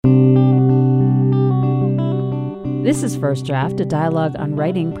This is First Draft, a dialogue on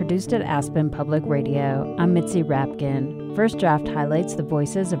writing produced at Aspen Public Radio. I'm Mitzi Rapkin. First Draft highlights the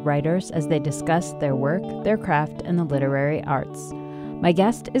voices of writers as they discuss their work, their craft, and the literary arts. My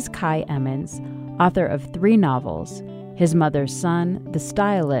guest is Kai Emmons, author of 3 novels, His Mother's Son, The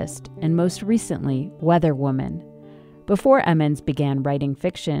Stylist, and most recently, Weather Woman. Before Emmons began writing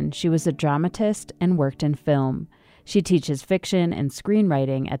fiction, she was a dramatist and worked in film. She teaches fiction and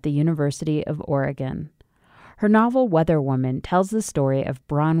screenwriting at the University of Oregon. Her novel Weather Woman tells the story of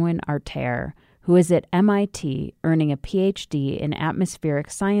Bronwyn Arter, who is at MIT earning a PhD in atmospheric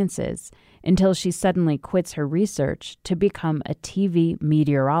sciences until she suddenly quits her research to become a TV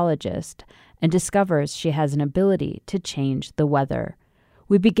meteorologist and discovers she has an ability to change the weather.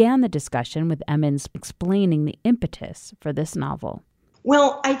 We began the discussion with Emmons explaining the impetus for this novel.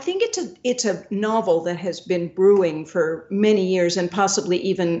 Well, I think it's a novel that has been brewing for many years and possibly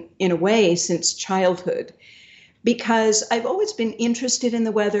even in a way since childhood, because I've always been interested in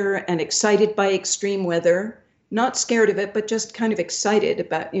the weather and excited by extreme weather, not scared of it, but just kind of excited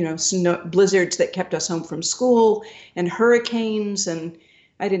about, snow, blizzards that kept us home from school and hurricanes. And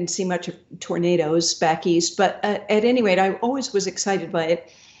I didn't see much of tornadoes back east, but at any rate, I always was excited by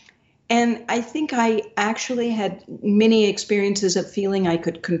it. And I think I actually had many experiences of feeling I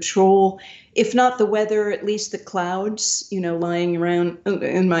could control, if not the weather, at least the clouds, lying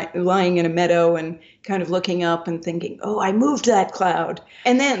in a meadow and kind of looking up and thinking, oh, I moved that cloud.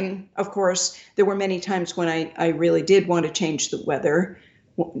 And then, of course, there were many times when I really did want to change the weather.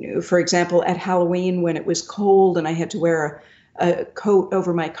 For example, at Halloween when it was cold and I had to wear a coat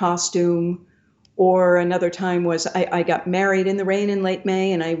over my costume. Or another time was I got married in the rain in late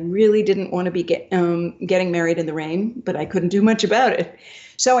May, and I really didn't want to be getting married in the rain, but I couldn't do much about it.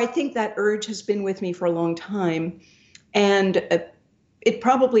 So I think that urge has been with me for a long time. And it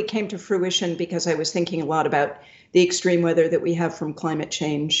probably came to fruition because I was thinking a lot about the extreme weather that we have from climate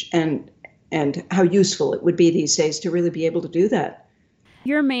change and how useful it would be these days to really be able to do that.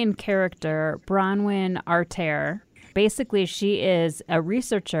 Your main character, Bronwyn Arter, basically, she is a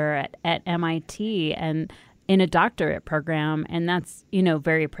researcher at MIT and in a doctorate program, and that's,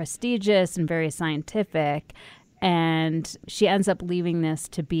 very prestigious and very scientific. And she ends up leaving this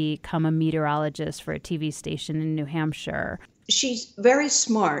to become a meteorologist for a TV station in New Hampshire. She's very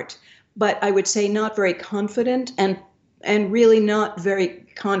smart, but I would say not very confident and really not very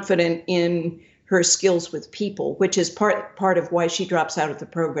confident in her skills with people, which is part of why she drops out of the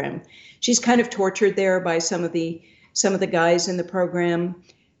program. She's kind of tortured there by some of the guys in the program.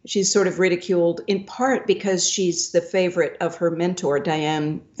 She's sort of ridiculed in part because she's the favorite of her mentor,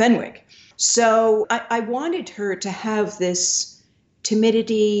 Diane Fenwick. So I wanted her to have this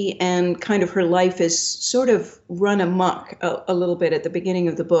timidity and kind of her life is sort of run amok a little bit at the beginning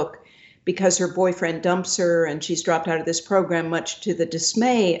of the book because her boyfriend dumps her and she's dropped out of this program, much to the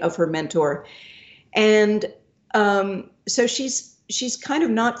dismay of her mentor. And so she's kind of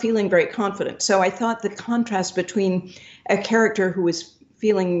not feeling very confident. So I thought the contrast between a character who was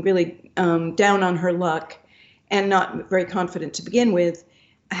feeling really down on her luck and not very confident to begin with,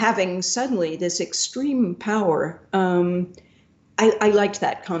 having suddenly this extreme power, I liked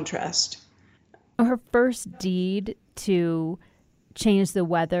that contrast. Her first deed to change the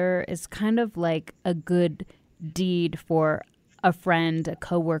weather is kind of like a good deed for a friend, a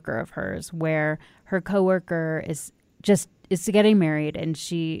coworker of hers, where her coworker is getting married and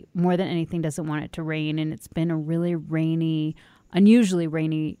she, more than anything, doesn't want it to rain. And it's been a really unusually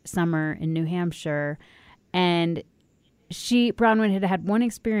rainy summer in New Hampshire. And Bronwyn had one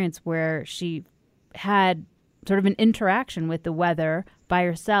experience where she had sort of an interaction with the weather by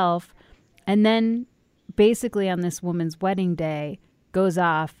herself. And then basically on this woman's wedding day goes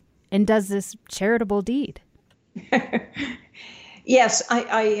off and does this charitable deed. Yes,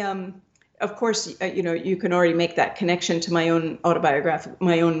 I of course, you can already make that connection to my own autobiography.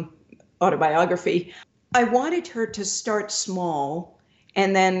 I wanted her to start small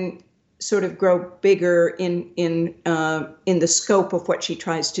and then sort of grow bigger in the scope of what she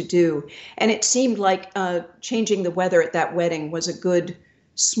tries to do. And it seemed like changing the weather at that wedding was a good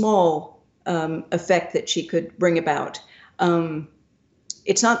small effect that she could bring about.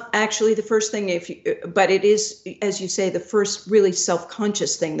 It's not actually the first thing, but it is, as you say, the first really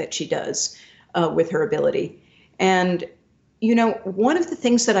self-conscious thing that she does with her ability. And, one of the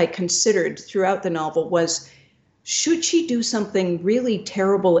things that I considered throughout the novel was, should she do something really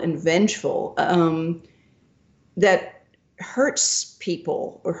terrible and vengeful that hurts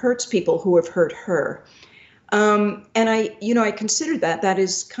people who have hurt her? And I considered that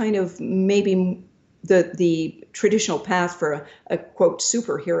is kind of maybe the traditional path for a quote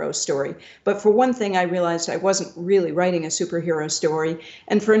superhero story. But for one thing, I realized I wasn't really writing a superhero story,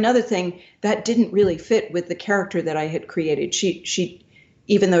 and for another thing, that didn't really fit with the character that I had created. She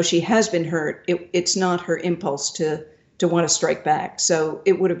even though she has been hurt, it's not her impulse to want to strike back. So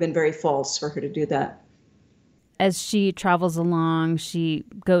it would have been very false for her to do that. As she travels along, she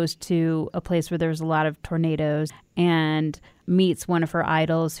goes to a place where there's a lot of tornadoes and meets one of her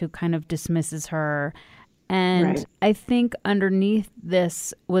idols who kind of dismisses her. And Right. I think underneath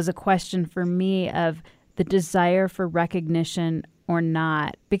this was a question for me of the desire for recognition or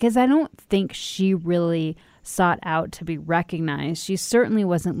not, because I don't think she really sought out to be recognized. She certainly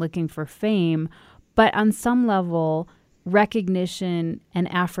wasn't looking for fame, but on some level, recognition and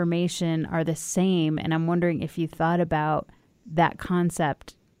affirmation are the same. And I'm wondering if you thought about that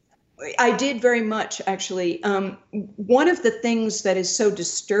concept. I did very much, actually. One of the things that is so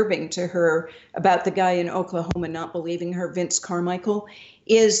disturbing to her about the guy in Oklahoma not believing her, Vince Carmichael,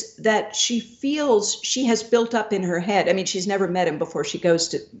 is that she feels she has built up in her head. I mean, she's never met him before she goes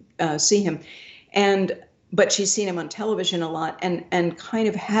to see him, and but she's seen him on television a lot, and kind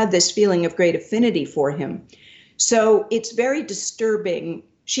of had this feeling of great affinity for him. So it's very disturbing.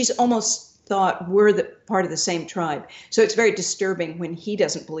 She's almost thought we're the part of the same tribe. So it's very disturbing when he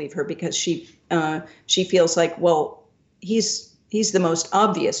doesn't believe her, because she feels like, well, he's the most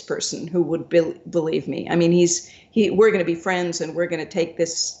obvious person who would believe me. I mean, we're going to be friends, and we're going to take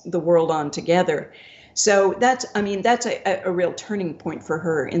the world on together. So that's a real turning point for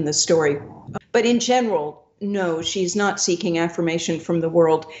her in the story. But in general, no, she's not seeking affirmation from the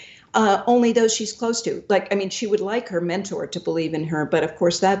world. Only those she's close to. She would like her mentor to believe in her, but of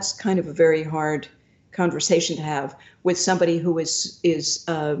course that's kind of a very hard conversation to have with somebody who is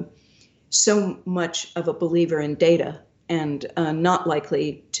so much of a believer in data, and not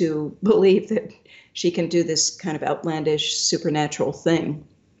likely to believe that she can do this kind of outlandish supernatural thing.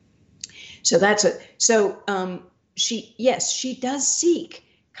 She does seek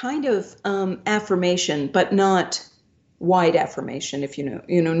kind of affirmation, but not wide affirmation, if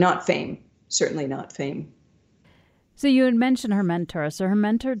not fame, certainly not fame. So you had mentioned her mentor. So her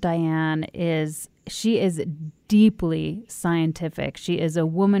mentor, Diane, she is deeply scientific. She is a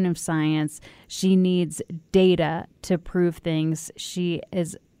woman of science. She needs data to prove things.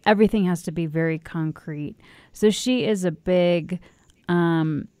 Everything has to be very concrete. So she is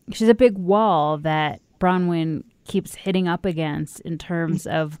she's a big wall that Bronwyn keeps hitting up against in terms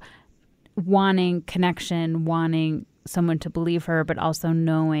of wanting connection, wanting someone to believe her, but also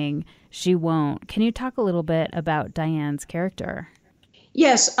knowing she won't. Can you talk a little bit about Diane's character?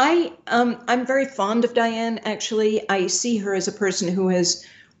 Yes, I'm very fond of Diane, actually. I see her as a person who has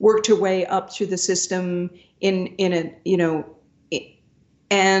worked her way up through the system and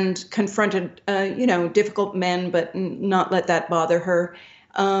confronted difficult men, but not let that bother her,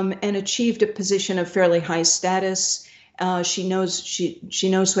 and achieved a position of fairly high status. She knows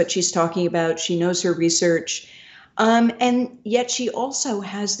what she's talking about. She knows her research. And yet she also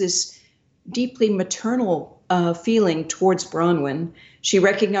has this deeply maternal feeling towards Bronwyn. She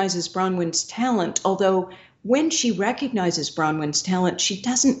recognizes Bronwyn's talent, although when she recognizes Bronwyn's talent, she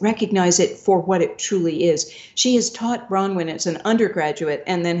doesn't recognize it for what it truly is. She has taught Bronwyn as an undergraduate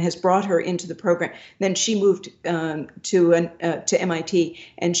and then has brought her into the program. Then she moved to MIT,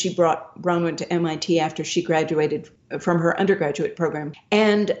 and she brought Bronwyn to MIT after she graduated from her undergraduate program.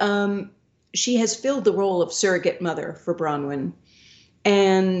 And she has filled the role of surrogate mother for Bronwyn,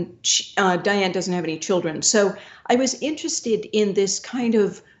 and Diane doesn't have any children. So I was interested in this kind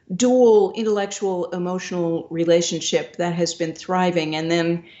of dual intellectual, emotional relationship that has been thriving. And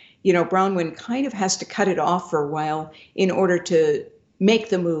then, Bronwyn kind of has to cut it off for a while in order to make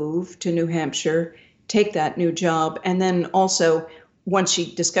the move to New Hampshire, take that new job. And then also, once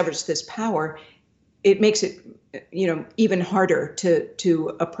she discovers this power, it makes it even harder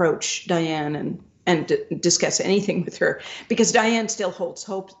to approach Diane and discuss anything with her, because Diane still holds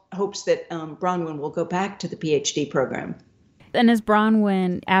hopes that Bronwyn will go back to the PhD program. And as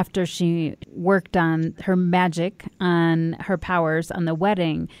Bronwyn, after she worked on her magic, on her powers on the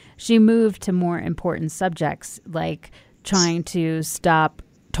wedding, she moved to more important subjects, like trying to stop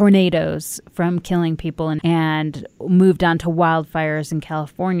tornadoes from killing people, and moved on to wildfires in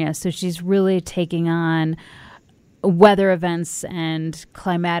California. So she's really taking on weather events and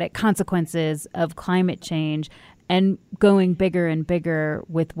climatic consequences of climate change and going bigger and bigger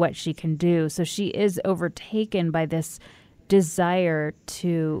with what she can do. So she is overtaken by this desire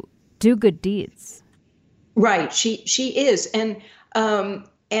to do good deeds. Right. She is. And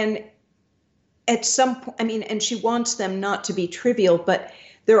at some point, and she wants them not to be trivial, but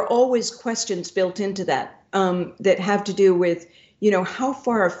there are always questions built into that that have to do with, how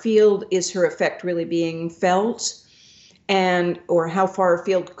far afield is her effect really being felt, or how far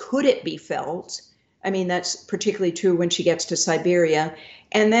afield could it be felt? I mean, that's particularly true when she gets to Siberia.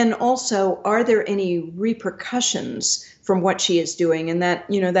 And then also, are there any repercussions from what she is doing? And that,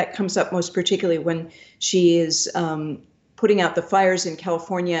 that comes up most particularly when she is putting out the fires in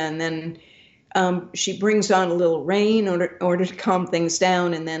California, and then she brings on a little rain in order to calm things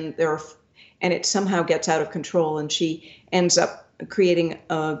down, and then and it somehow gets out of control, and she ends up creating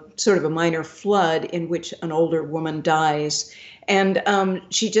a sort of a minor flood in which an older woman dies. And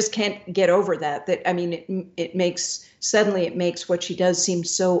she just can't get over that. I mean, it makes what she does seem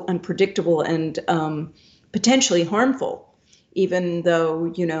so unpredictable and potentially harmful, even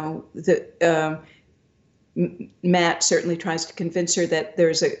though, Matt certainly tries to convince her that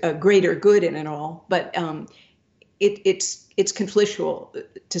there's a greater good in it all. But it's conflictual,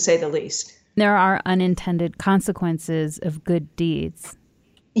 to say the least. There are unintended consequences of good deeds.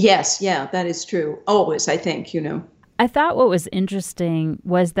 Yes, yeah, that is true. Always, I think, I thought what was interesting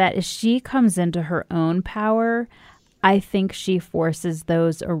was that as she comes into her own power, I think she forces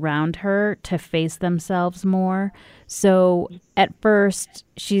those around her to face themselves more. So at first,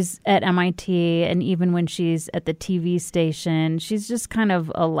 she's at MIT, and even when she's at the TV station, she's just kind of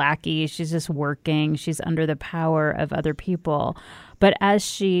a lackey. She's just working. She's under the power of other people. But as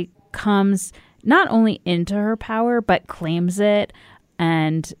she comes not only into her power, but claims it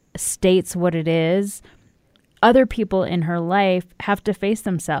and states what it is, other people in her life have to face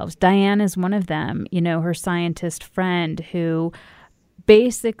themselves. Diane is one of them, her scientist friend, who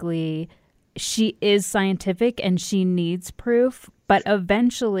basically, she is scientific and she needs proof, but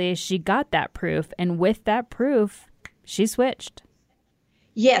eventually she got that proof. And with that proof, she switched.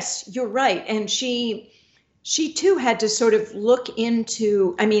 Yes, you're right. And she too had to sort of look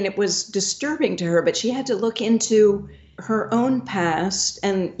into, I mean, it was disturbing to her, but she had to look into her own past.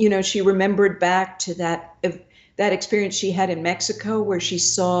 And, she remembered back to that experience she had in Mexico, where she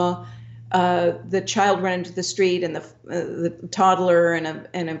saw the child run into the street, and the toddler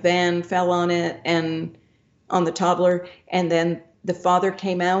and a van fell on it and on the toddler. And then the father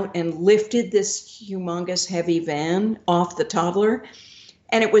came out and lifted this humongous heavy van off the toddler.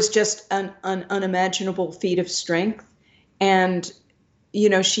 And it was just an unimaginable feat of strength. And,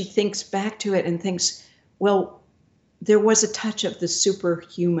 she thinks back to it and thinks, well, there was a touch of the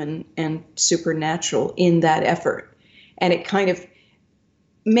superhuman and supernatural in that effort. And it kind of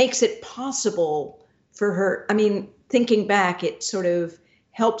makes it possible for her. I mean, thinking back, it sort of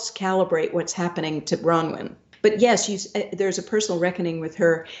helps calibrate what's happening to Bronwyn. But yes, there's a personal reckoning with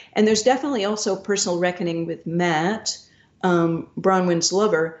her. And there's definitely also a personal reckoning with Matt, Bronwyn's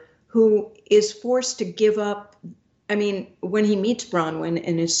lover, who is forced to give up. I mean, when he meets Bronwyn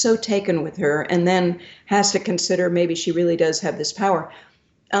and is so taken with her, and then has to consider maybe she really does have this power,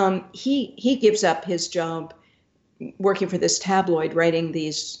 he gives up his job working for this tabloid, writing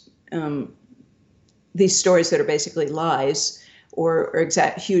these stories that are basically lies or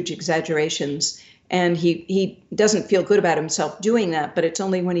huge exaggerations. And he doesn't feel good about himself doing that, but it's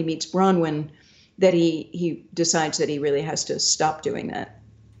only when he meets Bronwyn that he decides that he really has to stop doing that.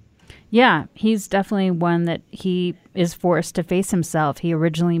 Yeah, he's definitely one that he is forced to face himself. He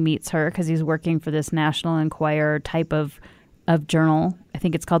originally meets her because he's working for this National Enquirer type of journal. I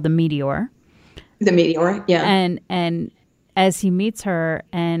think it's called The Meteor. The Meteor, yeah. And as he meets her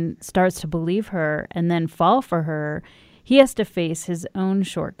and starts to believe her and then fall for her, he has to face his own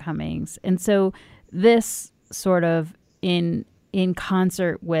shortcomings. And so this sort of in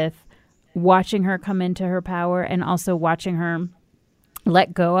concert with watching her come into her power and also watching her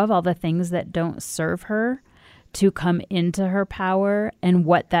let go of all the things that don't serve her to come into her power, and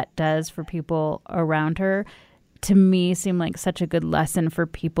what that does for people around her, to me seemed like such a good lesson for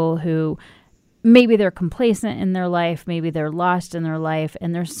people who maybe they're complacent in their life, maybe they're lost in their life,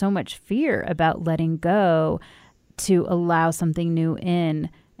 and there's so much fear about letting go to allow something new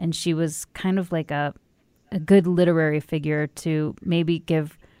in. And she was kind of like a good literary figure to maybe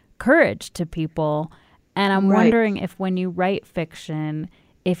give courage to people. And I'm wondering if when you write fiction,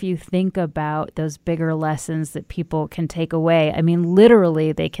 if you think about those bigger lessons that people can take away. I mean,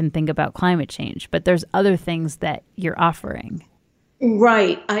 literally, they can think about climate change, but there's other things that you're offering.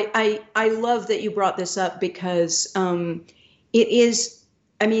 Right. I love that you brought this up because it is,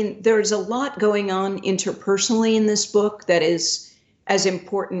 I mean, there's a lot going on interpersonally in this book that is as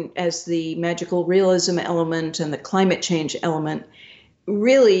important as the magical realism element and the climate change element.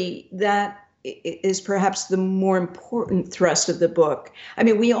 Really, that is perhaps the more important thrust of the book. I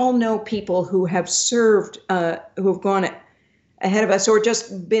mean, we all know people who have served, who have gone ahead of us, or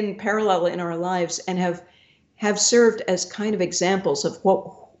just been parallel in our lives, and have served as kind of examples of what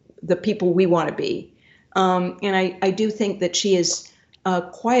the people we want to be. And I do think that she is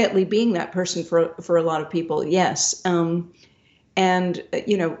quietly being that person for a lot of people. Yes. And,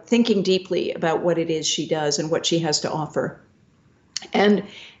 thinking deeply about what it is she does and what she has to offer. And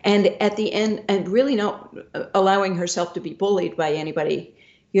at the end, and really not allowing herself to be bullied by anybody,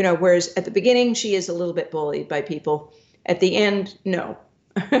 whereas at the beginning, she is a little bit bullied by people. At the end, no.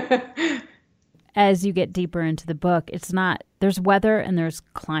 As you get deeper into the book, there's weather and there's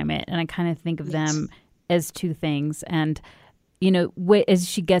climate. And I kind of think of them as two things. And, as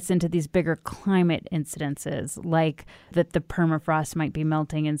she gets into these bigger climate incidences, like that the permafrost might be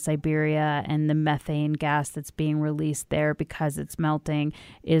melting in Siberia and the methane gas that's being released there because it's melting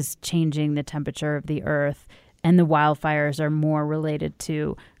is changing the temperature of the earth. And the wildfires are more related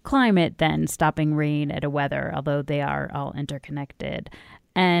to climate than stopping rain at a weather, although they are all interconnected.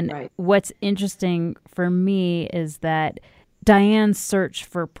 And What's interesting for me is that Diane's search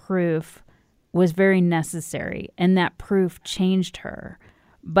for proof was very necessary, and that proof changed her.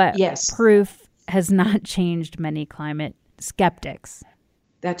 But proof has not changed many climate skeptics.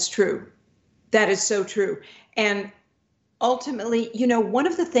 That's true. That is so true. And ultimately, one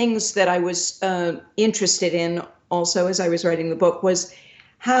of the things that I was interested in also as I was writing the book was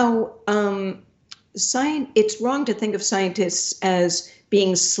how it's wrong to think of scientists as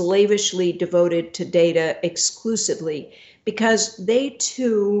being slavishly devoted to data exclusively, because they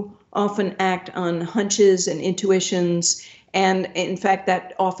too often act on hunches and intuitions. And in fact,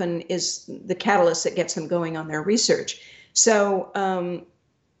 that often is the catalyst that gets them going on their research. So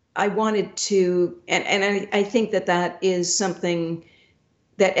I wanted to, and I think that is something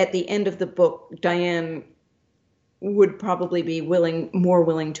that at the end of the book, Diane would probably be more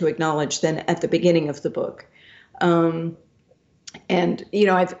willing to acknowledge than at the beginning of the book. And,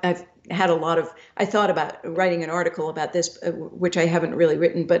 I've had I thought about writing an article about this, which I haven't really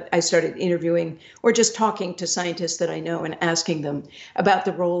written, but I started interviewing or just talking to scientists that I know and asking them about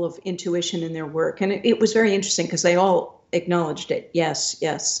the role of intuition in their work. And it was very interesting because they all acknowledged it.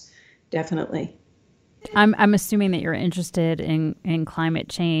 Yes, definitely. I'm assuming that you're interested in climate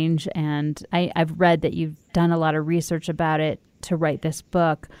change, and I've read that you've done a lot of research about it to write this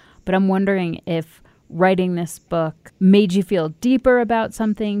book, but I'm wondering if writing this book made you feel deeper about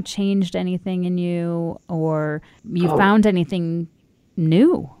something, changed anything in you, or you found anything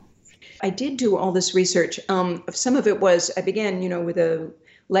new? I did do all this research. Some of it was, I began, with a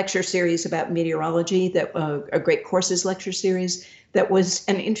lecture series about meteorology, that a Great Courses lecture series that was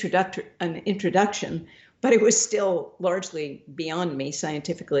an introduction, but it was still largely beyond me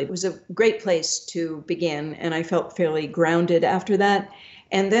scientifically. It was a great place to begin, and I felt fairly grounded after that.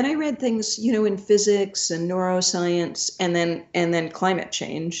 And then I read things, in physics and neuroscience, and then climate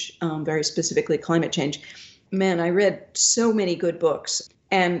change, very specifically climate change. Man, I read so many good books,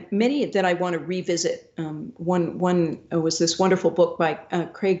 and many that I want to revisit. One was this wonderful book by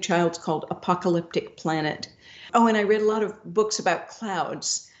Craig Childs called Apocalyptic Planet. Oh, and I read a lot of books about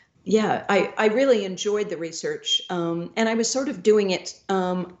clouds. Yeah, I really enjoyed the research, and I was sort of doing it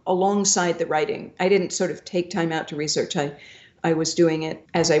alongside the writing. I didn't sort of take time out to research. I was doing it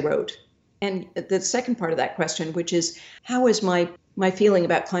as I wrote. And the second part of that question, which is how has my feeling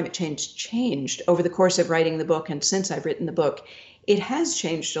about climate change changed over the course of writing the book and since I've written the book? It has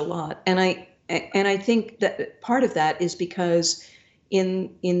changed a lot. And I think that part of that is because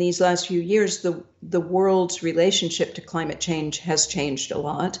in these last few years, the world's relationship to climate change has changed a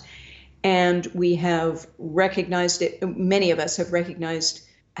lot. And we have recognized it. Many of us have recognized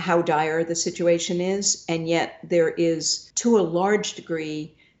how dire the situation is, and yet there is, to a large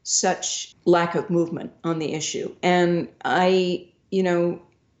degree, such lack of movement on the issue. And the recent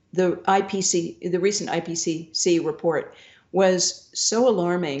IPCC report was so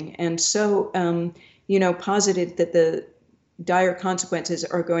alarming and so, posited that the dire consequences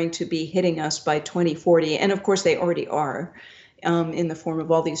are going to be hitting us by 2040. And of course, they already are, in the form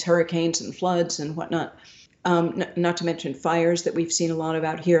of all these hurricanes and floods and whatnot. Not to mention fires that we've seen a lot of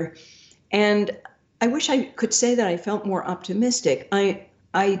out here. And I wish I could say that I felt more optimistic. I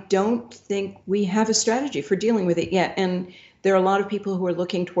don't think we have a strategy for dealing with it yet. And there are a lot of people who are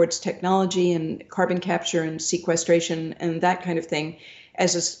looking towards technology and carbon capture and sequestration and that kind of thing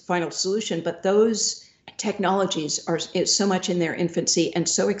as a final solution. But those technologies are so much in their infancy and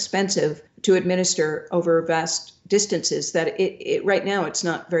so expensive to administer over vast distances that it right now it's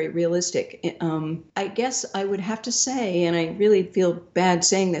not very realistic. I guess I would have to say, and I really feel bad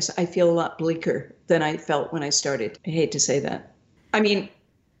saying this, I feel a lot bleaker than I felt when I started. I hate to say that. I mean,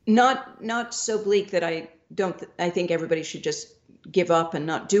 not so bleak that I I think everybody should just give up and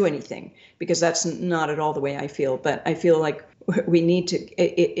not do anything, because that's not at all the way I feel. But I feel like we need to,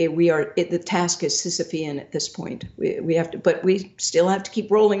 the task is Sisyphean at this point. We have to, but we still have to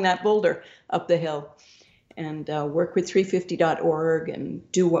keep rolling that boulder up the hill, and work with 350.org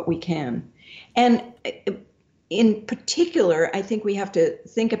and do what we can. And in particular, I think we have to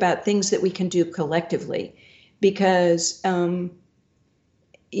think about things that we can do collectively, because,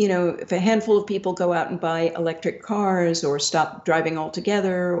 if a handful of people go out and buy electric cars, or stop driving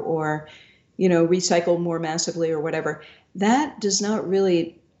altogether, or, recycle more massively, or whatever, that does not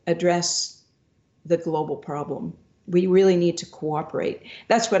really address the global problem. We really need to cooperate.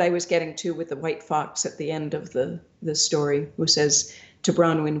 That's what I was getting to with the white fox at the end of the story, who says to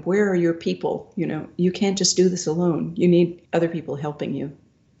Bronwyn, "Where are your people? You can't just do this alone. You need other people helping you."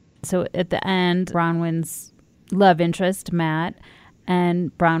 So at the end, Bronwyn's love interest, Matt,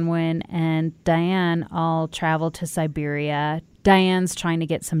 and Bronwyn and Diane all travel to Siberia. Diane's trying to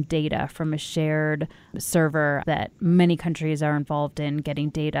get some data from a shared server that many countries are involved in, getting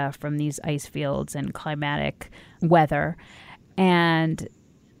data from these ice fields and climatic weather. And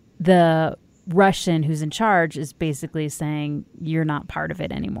the Russian who's in charge is basically saying, you're not part of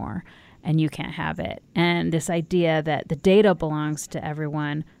it anymore and you can't have it. And this idea that the data belongs to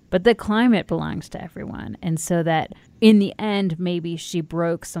everyone, but the climate belongs to everyone. And so that in the end, maybe she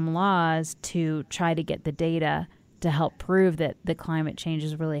broke some laws to try to get the data to help prove that the climate change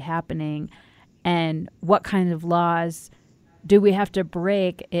is really happening. And what kind of laws do we have to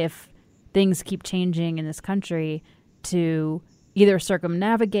break if things keep changing in this country to either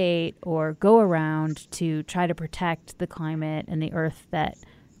circumnavigate or go around to try to protect the climate and the earth that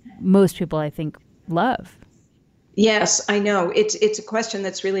most people, I think, love? Yes, I know. It's a question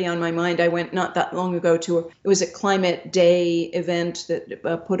that's really on my mind. I went not that long ago it was a Climate Day event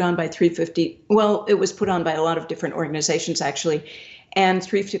that put on by 350. Well, it was put on by a lot of different organizations, actually. And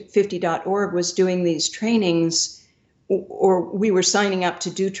 350.org was doing these trainings, or we were signing up to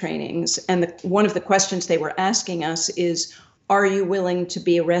do trainings. And one of the questions they were asking us is, are you willing to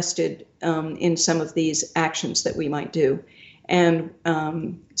be arrested in some of these actions that we might do? And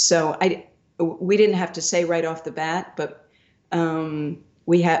so we didn't have to say right off the bat, but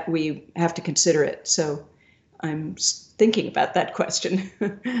we have to consider it. So I'm thinking about that question.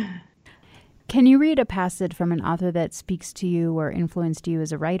 Can you read a passage from an author that speaks to you or influenced you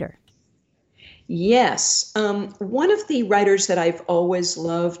as a writer? Yes. One of the writers that I've always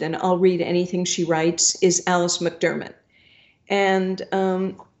loved, and I'll read anything she writes, is Alice McDermott. And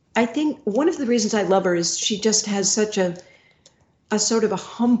I think one of the reasons I love her is she just has such a sort of a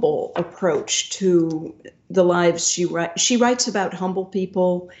humble approach to the lives she writes. She writes about humble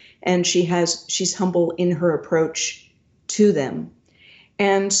people, and she's humble in her approach to them.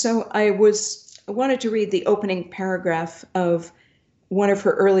 And so I wanted to read the opening paragraph of one of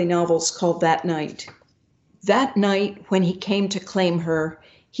her early novels called That Night. That night, when he came to claim her,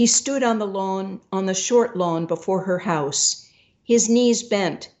 he stood on the short lawn before her house, his knees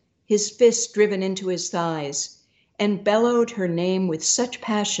bent, his fists driven into his thighs, and bellowed her name with such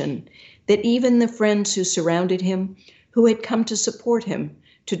passion that even the friends who surrounded him, who had come to support him,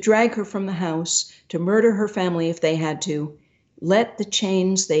 to drag her from the house, to murder her family if they had to, let the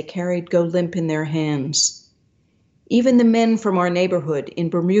chains they carried go limp in their hands. Even the men from our neighborhood in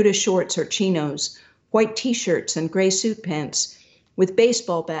Bermuda shorts or chinos, white t-shirts and gray suit pants, with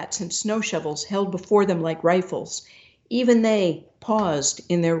baseball bats and snow shovels held before them like rifles, even they paused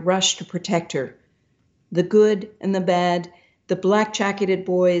in their rush to protect her. The good and the bad, the black-jacketed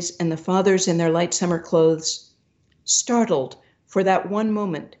boys and the fathers in their light summer clothes, startled for that one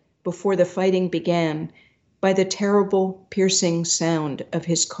moment before the fighting began by the terrible, piercing sound of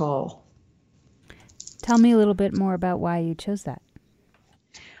his call. Tell me a little bit more about why you chose that.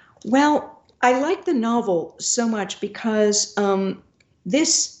 Well, I like the novel so much because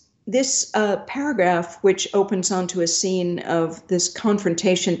this paragraph, which opens onto a scene of this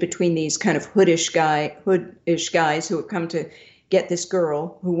confrontation between these kind of hoodish guys who have come to get this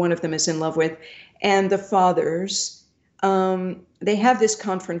girl, who one of them is in love with, and the fathers, they have this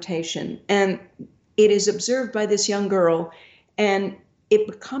confrontation, and it is observed by this young girl, and it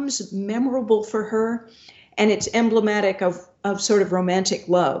becomes memorable for her, and it's emblematic of sort of romantic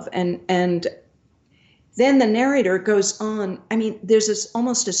love, and then the narrator goes on. I mean, there's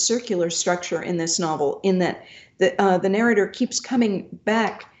almost a circular structure in this novel, in that the narrator keeps coming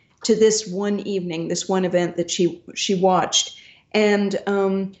back to this one evening, this one event that she watched, and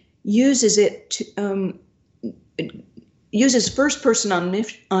uses it to uses first person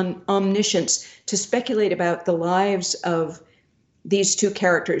omniscience to speculate about the lives of these two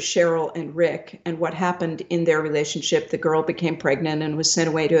characters, Cheryl and Rick, and what happened in their relationship. The girl became pregnant and was sent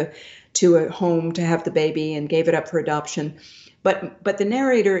away to a home to have the baby and gave it up for adoption. But the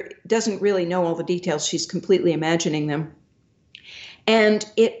narrator doesn't really know all the details. She's completely imagining them. And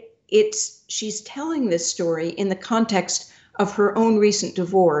she's telling this story in the context of her own recent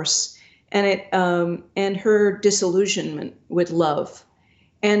divorce and her disillusionment with love.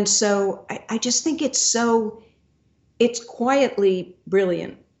 And so I just think it's quietly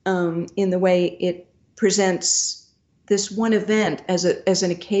brilliant in the way it presents this one event as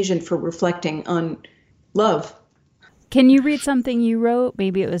an occasion for reflecting on love. Can you read something you wrote?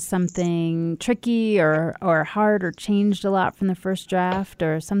 Maybe it was something tricky or hard or changed a lot from the first draft,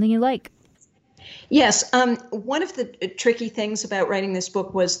 or something you like. Yes. One of the tricky things about writing this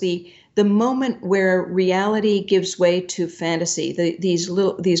book was the moment where reality gives way to fantasy,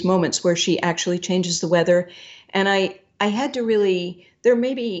 these moments where she actually changes the weather. And I had to really, there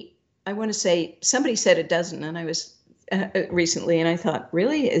may be, I want to say, somebody said a dozen, and I was recently, and I thought,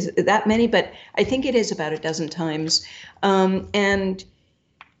 really, is that many? But I think it is about a dozen times. And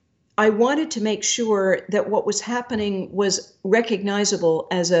I wanted to make sure that what was happening was recognizable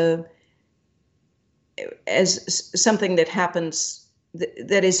as something that happens,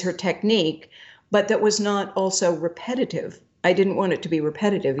 that is her technique, but that was not also repetitive. I didn't want it to be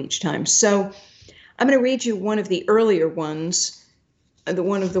repetitive each time. So I'm going to read you one of the earlier ones,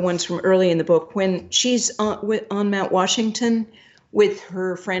 one of the ones from early in the book, when she's on Mount Washington with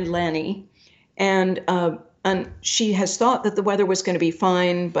her friend Lanny, and she has thought that the weather was going to be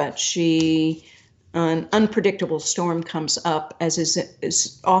fine, but an unpredictable storm comes up, as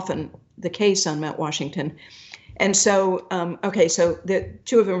is often the case on Mount Washington. And so, so the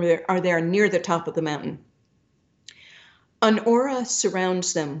two of them are there near the top of the mountain. An aura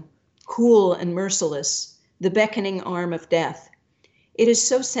surrounds them, cool and merciless, the beckoning arm of death. It is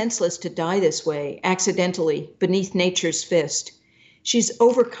so senseless to die this way, accidentally, beneath nature's fist. She's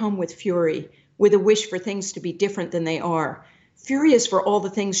overcome with fury, with a wish for things to be different than they are, furious for all the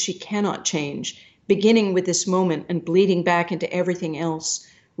things she cannot change, beginning with this moment and bleeding back into everything else.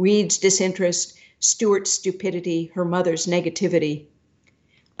 Reed's disinterest, Stuart's stupidity, her mother's negativity.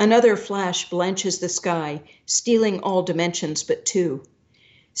 Another flash blanches the sky, stealing all dimensions but two.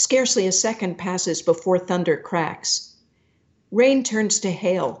 Scarcely a second passes before thunder cracks. Rain turns to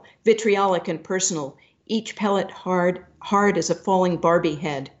hail, vitriolic and personal, each pellet hard as a falling Barbie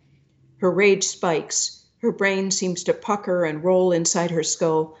head. Her rage spikes. Her brain seems to pucker and roll inside her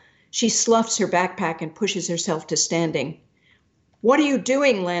skull. She sloughs her backpack and pushes herself to standing. "What are you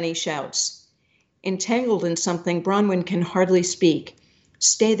doing?" Lanny shouts. Entangled in something, Bronwyn can hardly speak.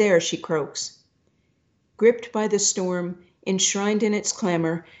 "Stay there," she croaks. Gripped by the storm, enshrined in its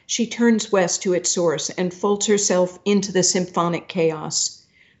clamor, she turns west to its source and folds herself into the symphonic chaos.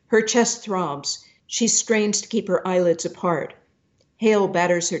 Her chest throbs. She strains to keep her eyelids apart. Hail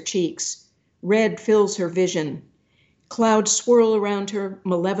batters her cheeks. Red fills her vision. Clouds swirl around her,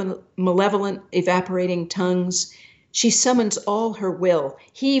 malevolent, evaporating tongues. She summons all her will,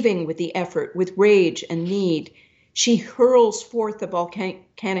 heaving with the effort, with rage and need. She hurls forth the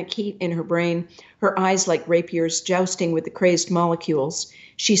volcanic heat in her brain, her eyes like rapiers jousting with the crazed molecules.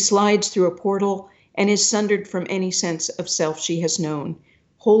 She slides through a portal and is sundered from any sense of self she has known,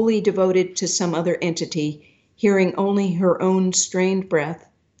 wholly devoted to some other entity, hearing only her own strained breath,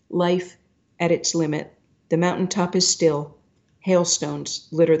 life at its limit. The mountaintop is still. Hailstones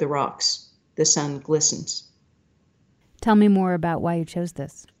litter the rocks. The sun glistens. Tell me more about why you chose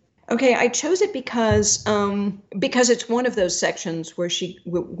this. Okay, I chose it because it's one of those sections where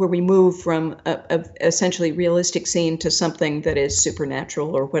we move from a essentially realistic scene to something that is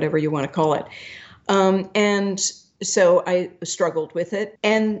supernatural, or whatever you want to call it. And so I struggled with it.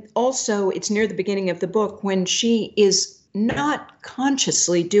 And also, it's near the beginning of the book when she is not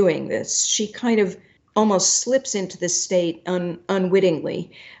consciously doing this. She kind of almost slips into this state unwittingly.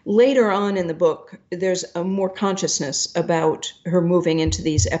 Later on in the book, there's a more consciousness about her moving into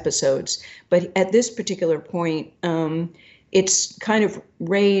these episodes. But at this particular point, it's kind of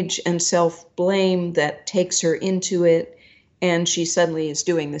rage and self-blame that takes her into it, and she suddenly is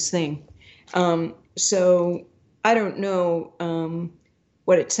doing this thing. So I don't know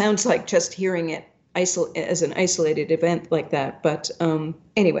what it sounds like just hearing it as an isolated event like that. But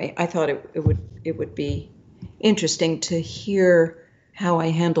anyway, I thought it would be interesting to hear how I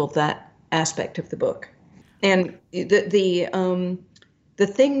handled that aspect of the book. And the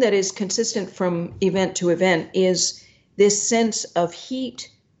thing that is consistent from event to event is this sense of heat,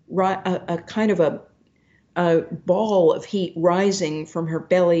 a kind of a ball of heat rising from her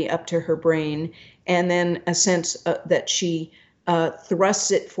belly up to her brain, and then a sense that she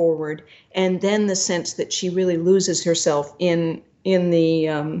thrusts it forward, and then the sense that she really loses herself in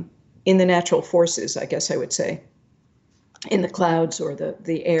the natural forces, I guess I would say, in the clouds or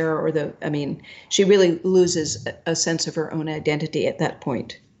the air or she really loses a sense of her own identity at that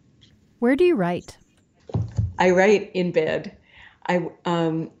point. Where do you write? I write in bed.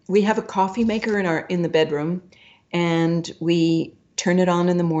 We have a coffee maker in the bedroom, and we turn it on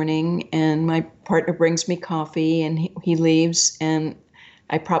in the morning, and my partner brings me coffee, and he leaves, and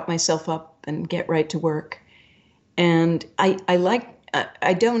I prop myself up and get right to work. And I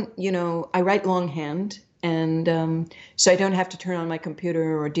write longhand, and so I don't have to turn on my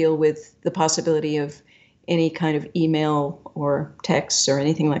computer or deal with the possibility of any kind of email or text or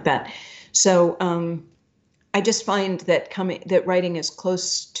anything like that. So I just find that writing as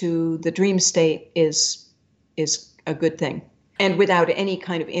close to the dream state is a good thing, and without any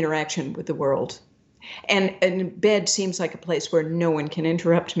kind of interaction with the world. And bed seems like a place where no one can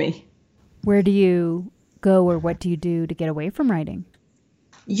interrupt me. Where do you go, or what do you do to get away from writing?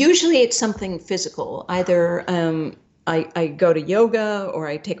 Usually it's something physical. Either I go to yoga, or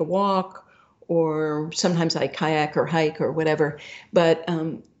I take a walk, or sometimes I kayak or hike or whatever. But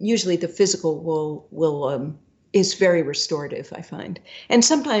usually the physical is very restorative, I find. And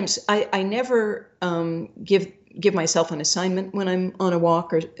sometimes I never give myself an assignment when I'm on a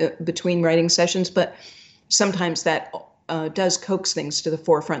walk or between writing sessions, but sometimes that does coax things to the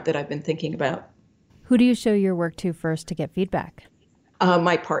forefront that I've been thinking about. Who do you show your work to first to get feedback?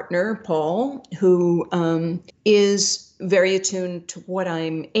 My partner, Paul, who is very attuned to what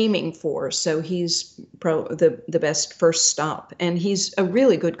I'm aiming for. So he's the best first stop. And he's a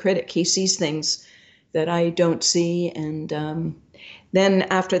really good critic. He sees things that I don't see. And then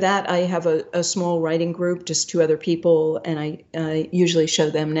after that, I have a small writing group, just 2 other people, and I usually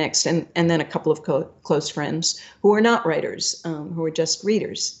show them next. And then a couple of close friends who are not writers, who are just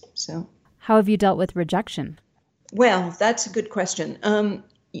readers. So, how have you dealt with rejection? Well, that's a good question.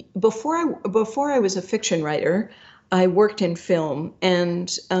 Before I was a fiction writer, I worked in film and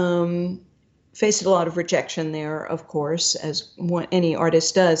faced a lot of rejection there, of course, as any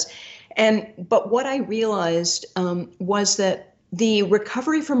artist does. But what I realized was that the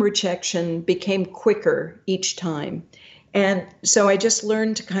recovery from rejection became quicker each time. And so I just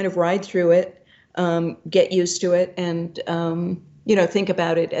learned to kind of ride through it, get used to it, and think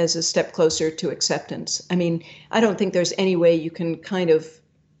about it as a step closer to acceptance. I mean, I don't think there's any way you can kind of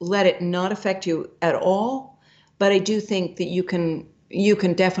let it not affect you at all, but I do think that you can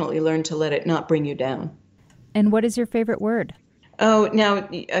definitely learn to let it not bring you down. And what is your favorite word? Oh, now,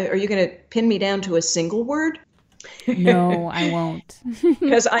 are you going to pin me down to a single word? No, I won't.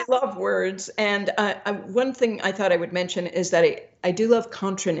 Because I love words. And one thing I thought I would mention is that I do love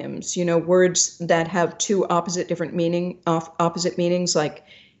contronyms, words that have 2 opposite meanings, like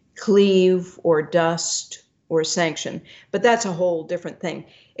cleave or dust or sanction. But that's a whole different thing.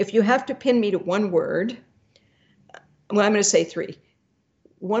 If you have to pin me to one word, well, I'm going to say 3.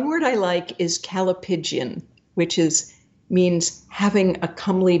 One word I like is callipygian, which means having a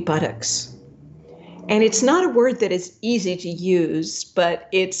comely buttocks. And it's not a word that is easy to use, but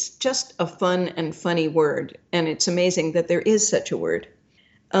it's just a fun and funny word. And it's amazing that there is such a word.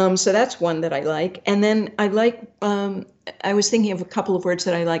 So that's one that I like. And then I like, I was thinking of a couple of words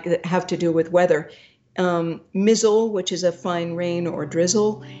that I like that have to do with weather. Mizzle, which is a fine rain or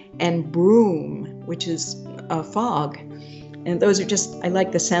drizzle, and broom, which is a fog. And those are I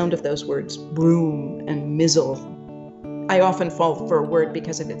like the sound of those words, broom and mizzle. I often fall for a word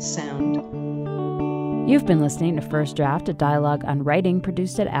because of its sound. You've been listening to First Draft, a dialogue on writing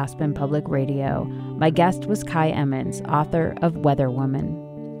produced at Aspen Public Radio. My guest was Kai Emmons, author of Weather Woman.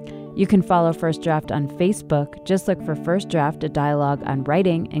 You can follow First Draft on Facebook. Just look for First Draft, a dialogue on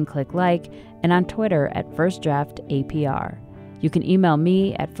writing, and click like, and on Twitter at First Draft APR. You can email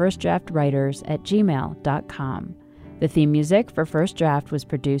me at firstdraftwriters@gmail.com. The theme music for First Draft was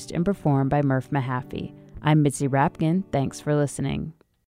produced and performed by Murph Mahaffey. I'm Mitzi Rapkin. Thanks for listening.